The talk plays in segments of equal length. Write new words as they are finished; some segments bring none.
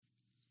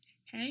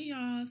Hey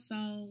y'all,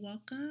 so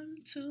welcome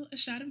to A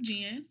Shot of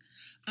Jenn.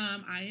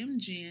 I am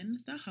Jen,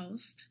 the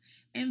host,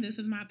 and this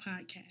is my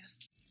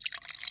podcast.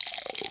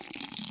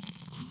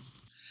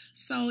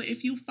 So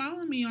if you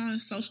follow me on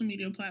social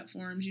media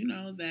platforms, you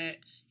know that,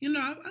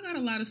 I got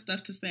a lot of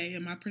stuff to say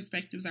and my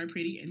perspectives are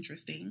pretty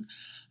interesting.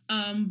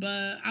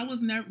 But I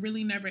was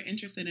never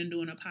interested in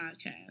doing a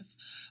podcast.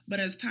 But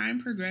as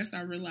time progressed,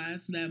 I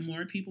realized that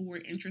more people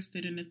were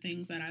interested in the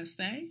things that I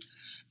say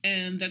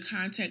and the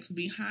context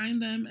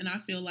behind them. And I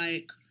feel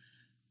like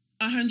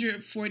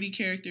 140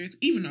 characters,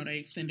 even though they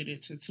extended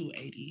it to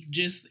 280,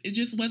 it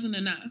just wasn't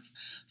enough.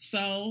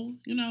 So,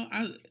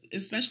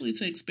 especially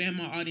to expand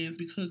my audience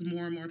because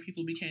more and more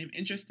people became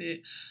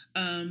interested,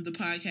 the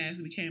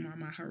podcast became on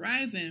my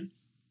horizon.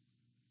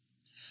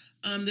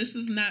 This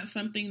is not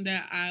something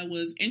that I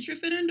was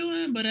interested in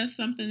doing, but that's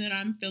something that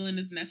I'm feeling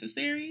is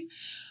necessary.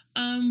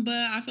 But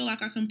I feel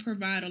like I can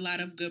provide a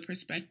lot of good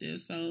perspective.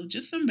 So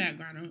just some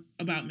background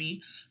about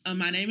me.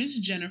 My name is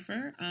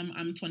Jennifer.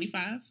 I'm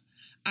 25.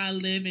 I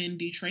live in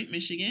Detroit,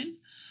 Michigan.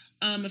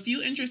 A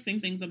few interesting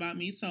things about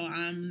me. So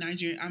I'm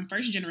Nigerian. I'm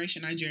first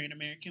generation Nigerian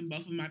American.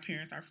 Both of my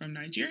parents are from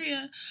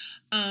Nigeria.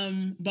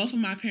 Both of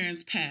my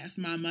parents passed.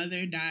 My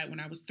mother died when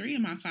I was 3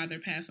 and my father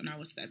passed when I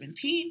was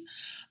 17.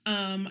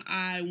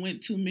 I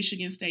went to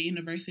Michigan State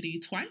University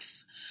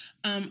twice.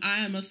 I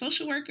am a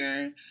social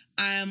worker.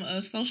 I am a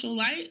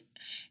socialite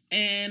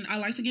and I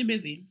like to get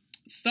busy.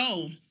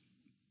 So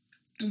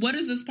what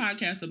is this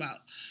podcast about?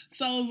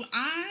 So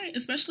I,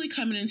 especially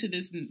coming into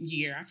this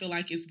year, I feel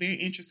like it's very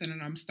interesting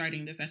and I'm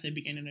starting this at the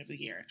beginning of the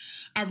year.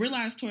 I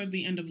realized towards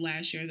the end of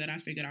last year that I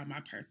figured out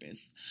my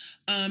purpose.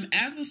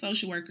 As a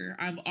social worker,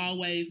 I've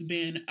always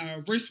been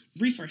a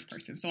resource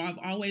person. So I've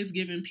always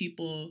given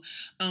people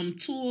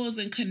tools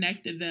and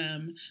connected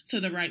them to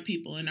the right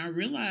people. And I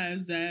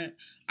realized that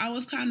I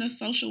was kind of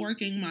social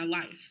working my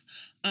life.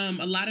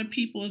 A lot of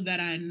people that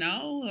I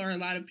know or a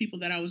lot of people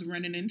that I was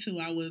running into,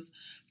 I was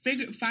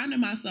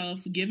finding myself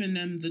giving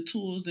them the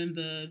tools and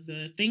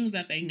the things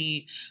that they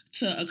need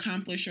to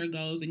accomplish their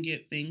goals and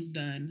get things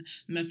done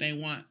that they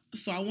want.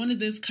 So I wanted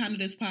this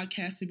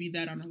podcast to be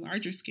that on a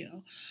larger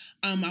scale.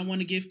 I want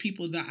to give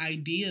people the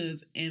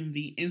ideas and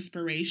the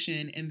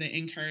inspiration and the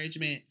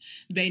encouragement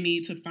they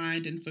need to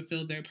find and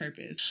fulfill their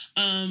purpose.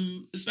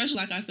 Especially,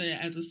 like I said,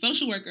 as a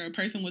social worker, a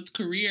person with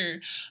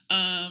career,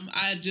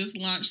 I just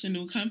launched a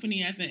new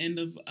company at the end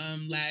of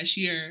last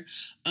year.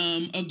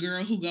 A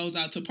girl who goes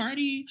out to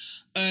party,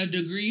 a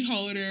degree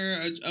holder,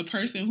 a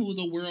person who's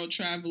a world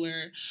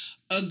traveler,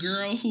 a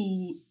girl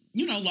who,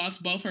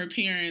 lost both her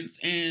parents,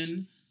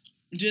 and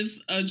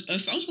just a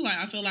socialite.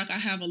 I feel like I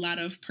have a lot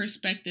of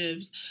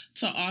perspectives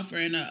to offer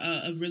and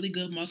a really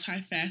good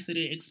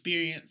multifaceted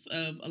experience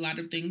of a lot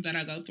of things that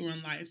I go through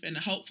in life. And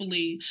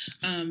hopefully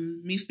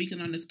me speaking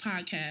on this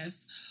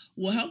podcast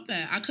will help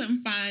that. I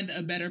couldn't find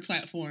a better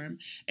platform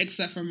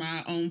except for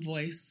my own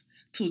voice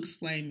to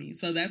explain me.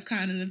 So that's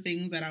kind of the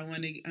things that I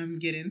want to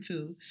get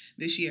into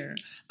this year.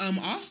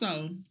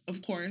 Also,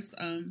 of course,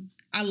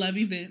 I love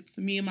events.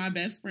 Me and my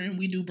best friend,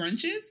 we do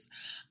brunches,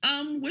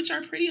 which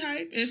are pretty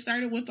hype. It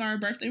started with our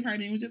birthday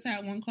party. We just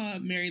had one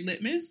called Merry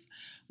Litmus,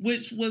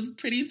 which was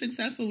pretty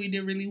successful. We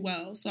did really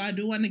well. So I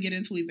do want to get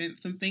into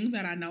events. Some things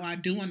that I know I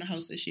do want to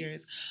host this year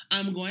is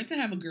I'm going to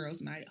have a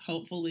girls' night.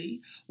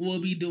 Hopefully,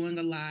 we'll be doing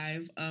a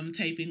live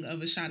taping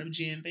of A Shot of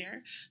Jenn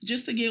there,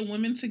 just to get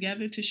women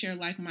together to share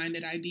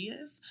like-minded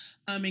ideas,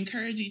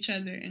 encourage each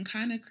other, and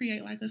kind of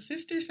create like a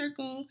sister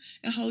circle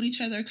and hold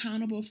each other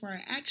accountable for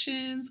our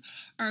actions,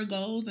 our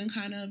goals, and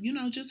kind of,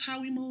 just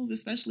how we move,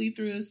 especially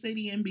through the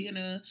city and being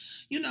a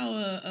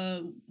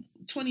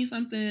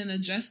 20-something,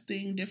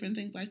 adjusting, different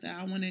things like that.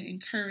 I want to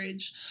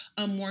encourage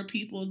more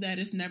people that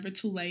it's never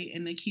too late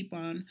and to keep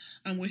on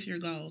with your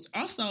goals.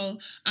 Also,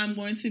 I'm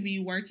going to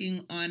be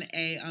working on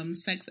a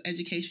sex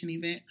education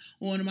event.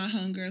 One of my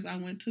homegirls I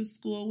went to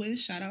school with,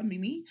 shout out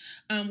Mimi.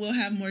 We'll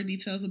have more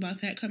details about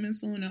that coming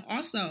soon. And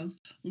also,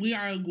 we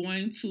are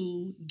going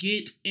to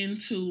get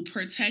into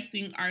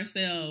protecting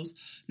ourselves,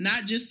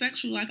 not just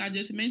sexually like I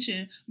just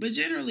mentioned, but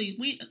generally,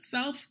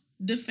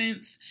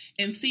 self-defense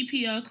and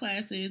CPL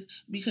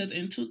classes, because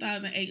in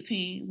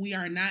 2018, we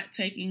are not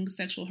taking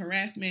sexual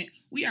harassment.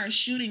 We are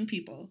shooting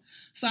people.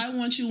 So I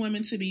want you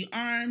women to be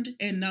armed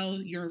and know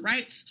your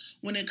rights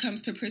when it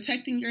comes to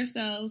protecting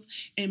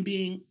yourselves and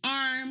being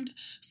armed,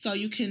 so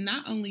you can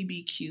not only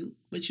be cute,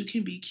 but you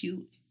can be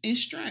cute and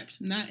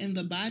strapped, not in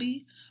the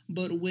body,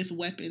 but with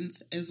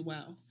weapons as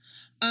well.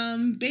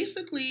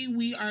 Basically,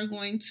 we are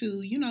going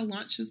to,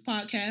 launch this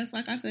podcast,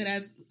 like I said,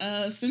 as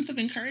a sense of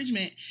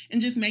encouragement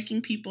and just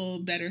making people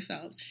better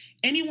selves.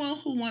 Anyone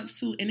who wants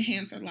to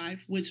enhance their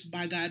life, which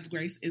by God's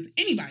grace is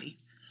anybody,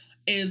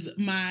 is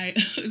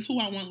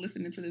who I want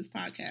listening to this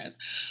podcast.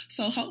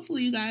 So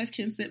hopefully you guys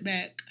can sit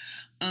back,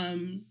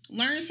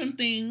 learn some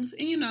things,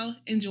 and,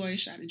 enjoy a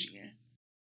shot of Jenn.